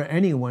place for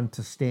anyone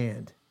to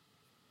stand.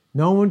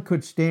 No one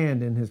could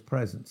stand in his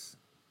presence.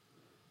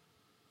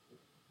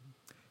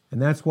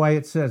 And that's why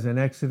it says in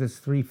Exodus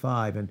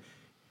 3:5, and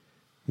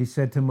he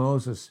said to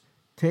Moses,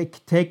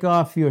 take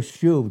off your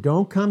shoe.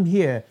 Don't come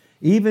here.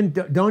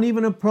 Don't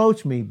even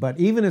approach me, but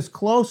even as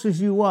close as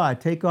you are,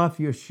 take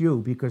off your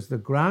shoe, because the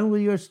ground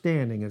where you're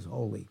standing is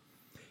holy.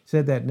 He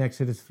said that in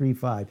Exodus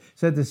 3:5.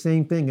 Said the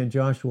same thing in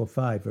Joshua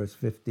 5, verse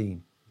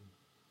 15.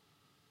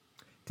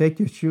 Take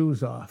your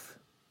shoes off.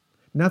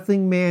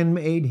 Nothing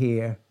man-made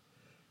here.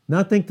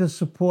 Nothing to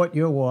support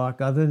your walk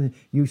other than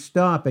you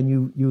stop and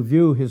you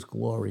view his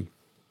glory.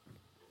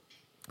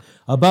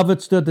 Above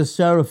it stood the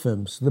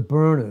seraphims, the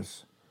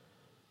burners.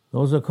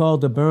 Those are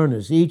called the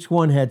burners. Each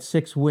one had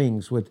 6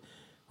 wings. With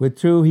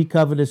 2 he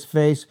covered his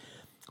face.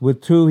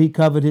 With 2 he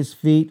covered his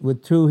feet.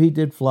 With 2 he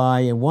did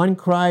fly. And one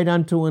cried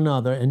unto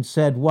another and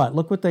said what?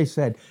 Look what they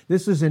said.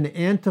 This is an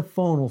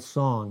antiphonal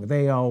song.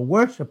 They are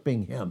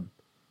worshiping him.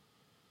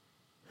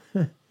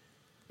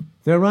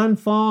 They're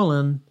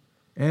unfallen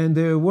and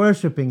they're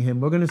worshiping him.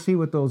 We're going to see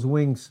what those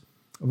wings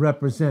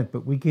represent,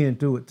 but we can't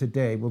do it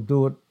today. We'll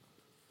do it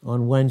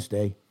on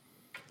Wednesday.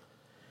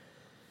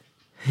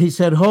 He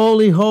said,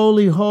 holy,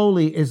 holy,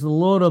 holy is the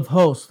Lord of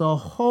hosts. The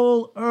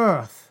whole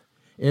earth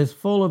is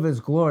full of his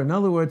glory. In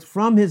other words,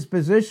 from his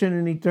position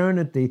in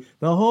eternity,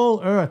 the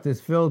whole earth is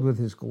filled with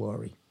his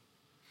glory.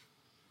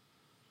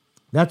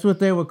 That's what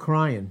they were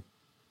crying.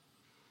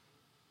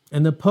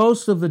 And the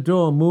posts of the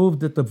door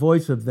moved at the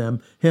voice of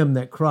him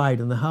that cried,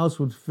 and the house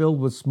was filled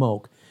with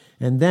smoke.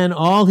 And then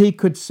all he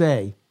could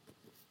say,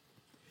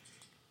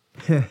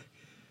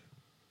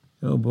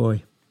 oh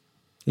boy,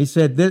 he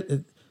said,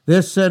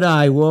 this said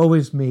I, woe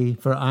is me,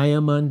 for I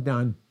am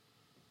undone,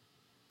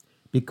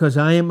 because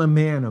I am a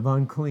man of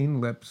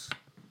unclean lips.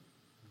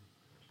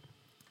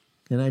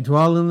 And I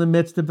dwell in the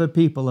midst of a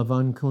people of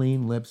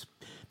unclean lips,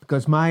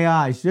 because my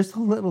eyes, just a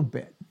little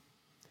bit,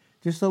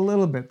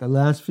 the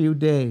last few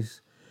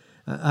days,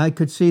 I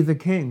could see the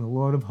King, the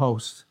Lord of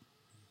hosts.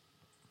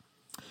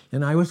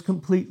 And I was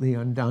completely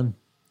undone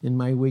in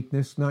my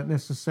weakness, not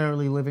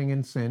necessarily living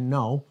in sin,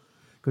 no,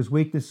 because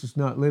weakness is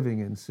not living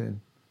in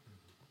sin.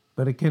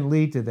 But it can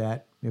lead to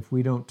that if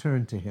we don't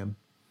turn to him.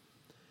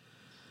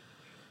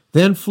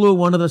 Then flew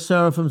one of the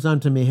seraphims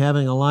unto me,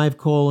 having a live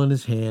coal in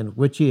his hand,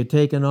 which he had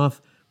taken off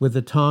with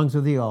the tongs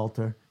of the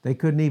altar. They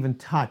couldn't even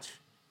touch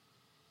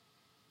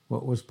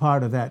what was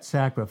part of that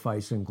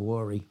sacrifice and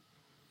glory.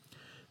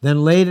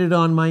 Then laid it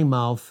on my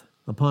mouth,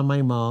 upon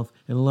my mouth,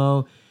 and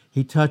lo,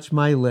 he touched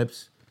my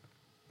lips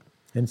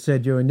and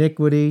said, your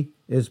iniquity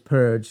is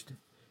purged.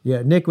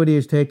 Your iniquity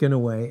is taken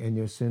away and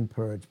your sin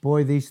purged.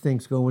 Boy, these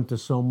things go into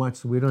so much,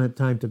 so we don't have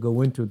time to go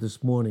into it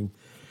this morning.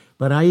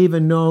 But I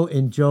even know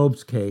in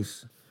Job's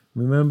case,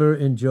 remember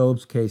in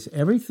Job's case,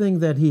 everything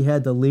that he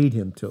had to lead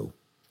him to,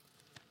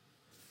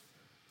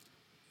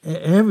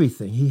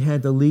 everything he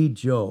had to lead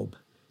Job.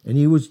 And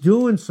he was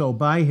doing so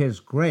by his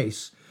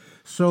grace,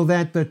 so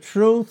that the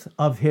truth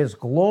of his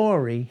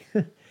glory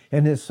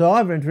and his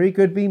sovereignty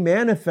could be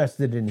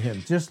manifested in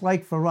him, just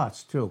like for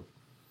us too.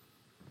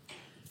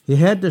 He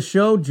had to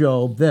show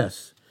Job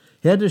this.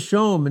 He had to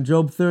show him in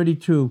Job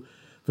 32,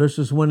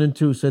 verses 1 and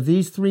 2. So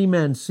these 3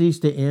 men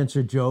ceased to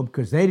answer Job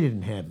because they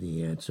didn't have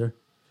the answer.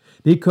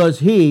 Because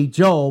he,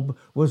 Job,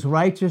 was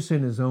righteous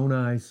in his own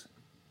eyes.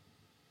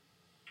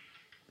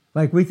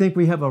 Like we think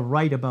we have a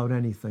right about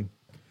anything.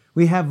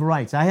 We have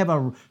rights. I have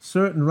a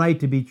certain right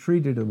to be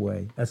treated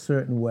a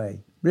certain way.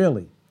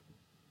 Really?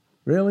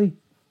 Really?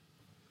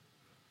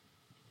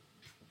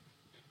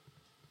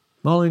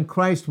 Well, in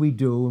Christ we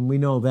do, and we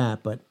know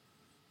that, but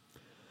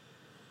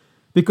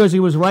because he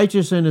was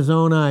righteous in his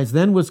own eyes,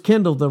 then was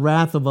kindled the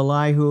wrath of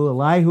Elihu.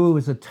 Elihu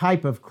is a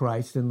type of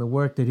Christ in the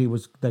work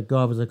that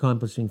God was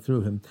accomplishing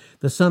through him.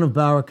 The son of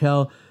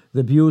Barachel,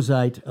 the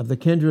Buzite of the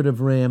kindred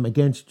of Ram,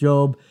 against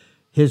Job.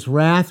 His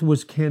wrath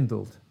was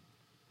kindled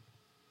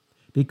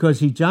because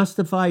he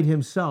justified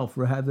himself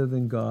rather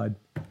than God.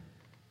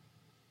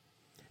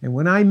 And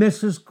when I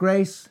miss his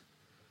grace,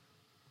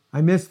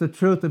 I miss the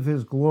truth of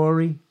his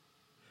glory.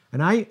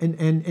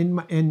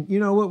 And you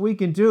know what we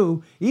can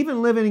do,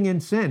 even living in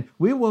sin,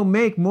 we will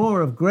make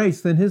more of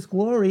grace than his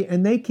glory,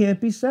 and they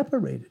can't be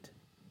separated.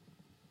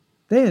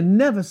 They are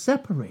never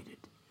separated.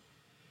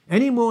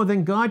 Any more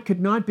than God could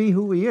not be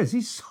who he is.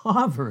 He's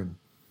sovereign.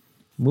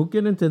 We'll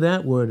get into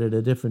that word at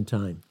a different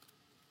time.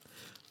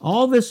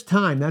 All this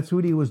time, that's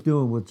what he was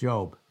doing with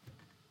Job.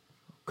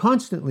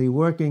 Constantly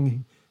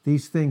working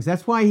these things.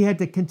 That's why he had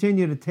to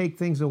continue to take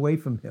things away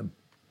from him.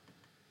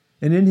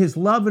 And in his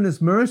love and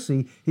his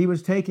mercy, he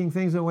was taking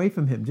things away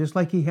from him, just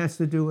like he has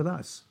to do with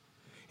us.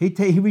 He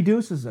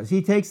reduces us.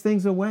 He takes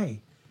things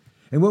away.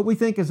 And what we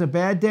think is a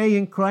bad day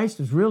in Christ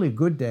is really a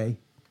good day.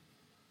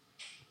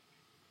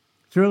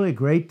 It's really a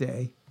great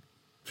day.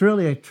 It's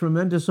really a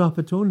tremendous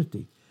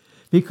opportunity.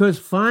 Because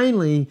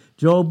finally,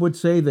 Job would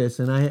say this,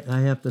 and I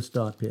have to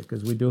stop here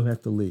because we do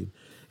have to leave.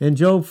 In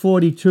Job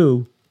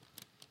 42,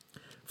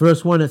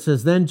 verse 1, it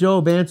says, "Then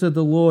Job answered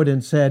the Lord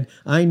and said,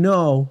 I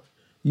know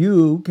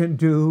you can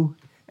do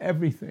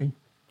everything."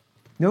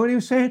 You know what he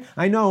was saying?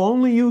 I know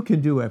only you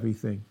can do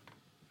everything.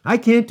 I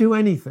can't do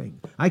anything.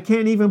 I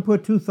can't even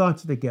put two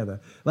thoughts together.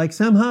 Like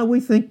somehow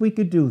we think we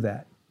could do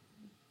that.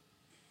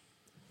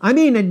 I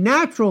mean, in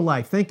natural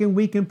life, thinking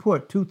we can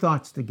put two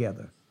thoughts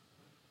together.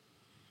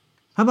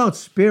 How about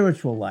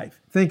spiritual life?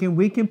 Thinking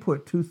we can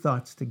put two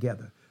thoughts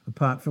together,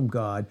 apart from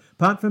God,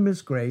 apart from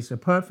His grace,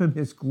 apart from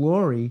His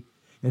glory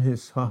and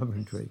His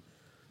sovereignty.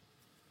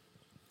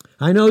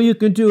 I know you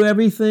can do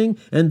everything,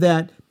 and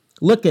that,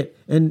 look at,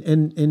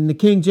 in the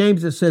King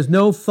James it says,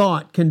 no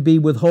thought can be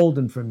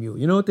withholden from you.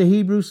 You know what the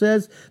Hebrew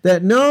says?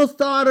 That no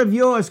thought of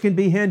yours can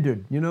be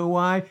hindered. You know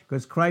why?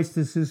 Because Christ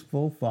is His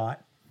full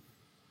thought.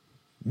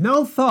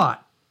 No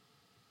thought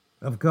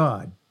of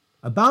God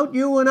about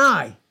you and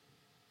I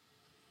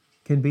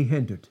can be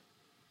hindered.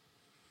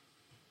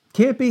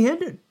 Can't be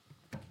hindered.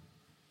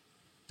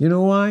 You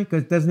know why?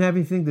 Because it doesn't have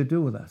anything to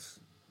do with us.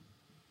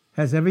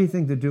 It has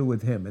everything to do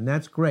with Him, and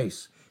that's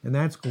grace, and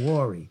that's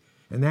glory,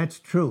 and that's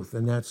truth,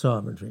 and that's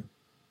sovereignty.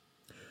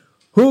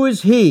 Who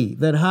is he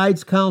that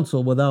hides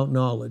counsel without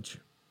knowledge?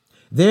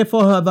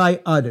 Therefore have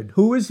I uttered.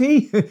 Who is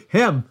he?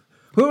 Him.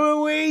 Who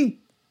are we?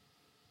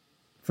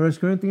 1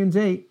 Corinthians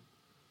 8,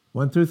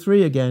 1 through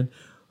 3 again.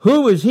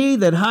 Who is he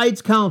that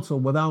hides counsel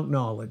without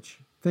knowledge?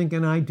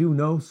 Thinking I do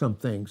know some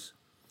things.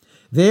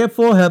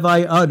 Therefore have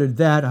I uttered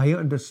that I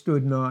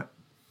understood not.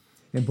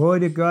 And boy,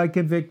 did God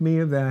convict me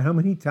of that. How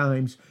many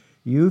times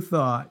you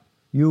thought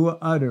you were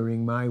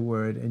uttering my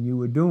word and you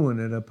were doing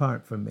it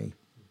apart from me.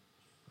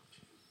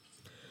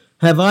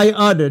 Have I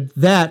uttered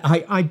that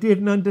I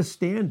didn't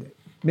understand it?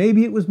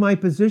 Maybe it was my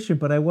position,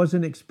 but I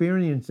wasn't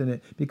experiencing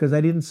it because I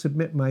didn't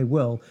submit my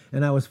will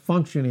and I was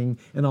functioning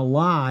in a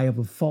lie of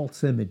a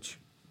false image.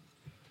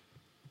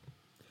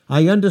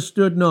 I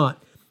understood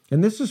not.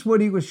 And this is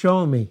what he was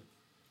showing me.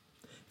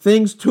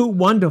 Things too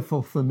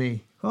wonderful for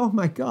me. Oh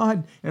my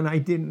God. And I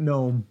didn't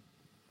know them.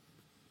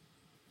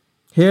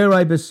 Hear,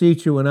 I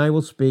beseech you, and I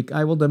will speak.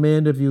 I will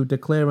demand of you,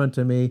 declare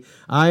unto me.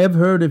 I have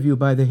heard of you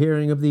by the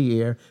hearing of the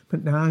ear,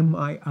 but now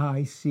my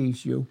eye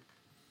sees you.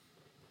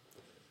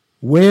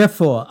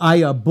 Wherefore,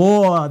 I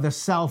abhor the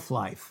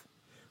self-life.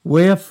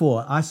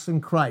 Wherefore, us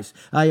in Christ,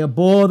 I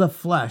abhor the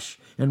flesh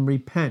and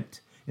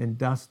repent in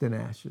dust and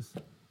ashes.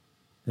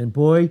 And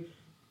boy,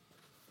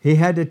 he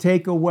had to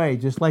take away,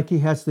 just like he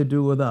has to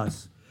do with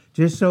us,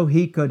 just so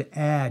he could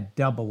add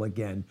double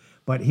again.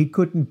 But he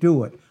couldn't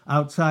do it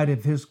outside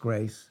of his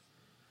grace,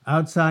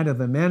 outside of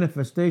the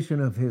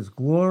manifestation of his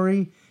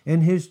glory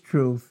and his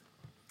truth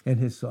and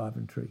his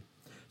sovereignty.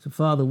 So,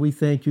 Father, we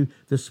thank you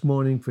this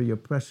morning for your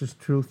precious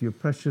truth, your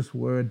precious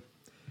word.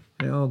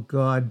 And, oh,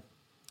 God,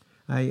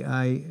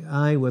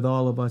 I, with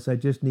all of us, I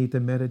just need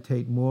to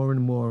meditate more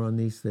and more on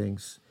these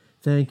things.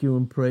 Thank you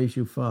and praise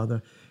you,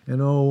 Father.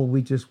 And, oh,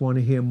 we just want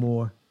to hear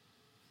more.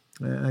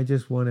 I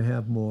just want to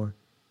have more.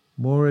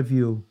 More of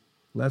you,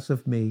 less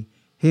of me.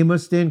 He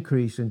must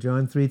increase in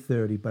John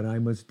 3:30, but I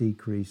must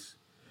decrease.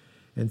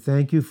 And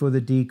thank you for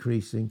the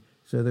decreasing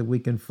so that we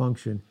can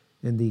function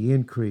in the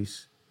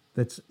increase.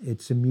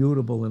 It's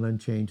immutable and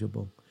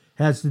unchangeable.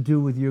 Has to do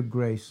with your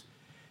grace.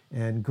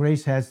 And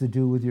grace has to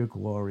do with your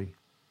glory.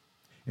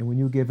 And when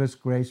you give us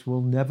grace,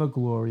 we'll never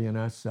glory in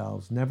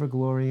ourselves, never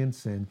glory in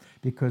sin,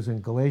 because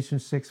in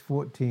Galatians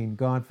 6:14,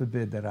 God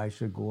forbid that I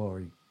should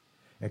glory,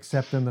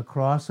 except in the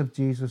cross of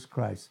Jesus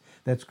Christ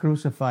that's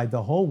crucified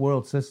the whole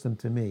world system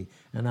to me,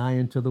 and I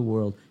into the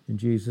world. In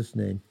Jesus'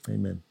 name,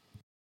 amen.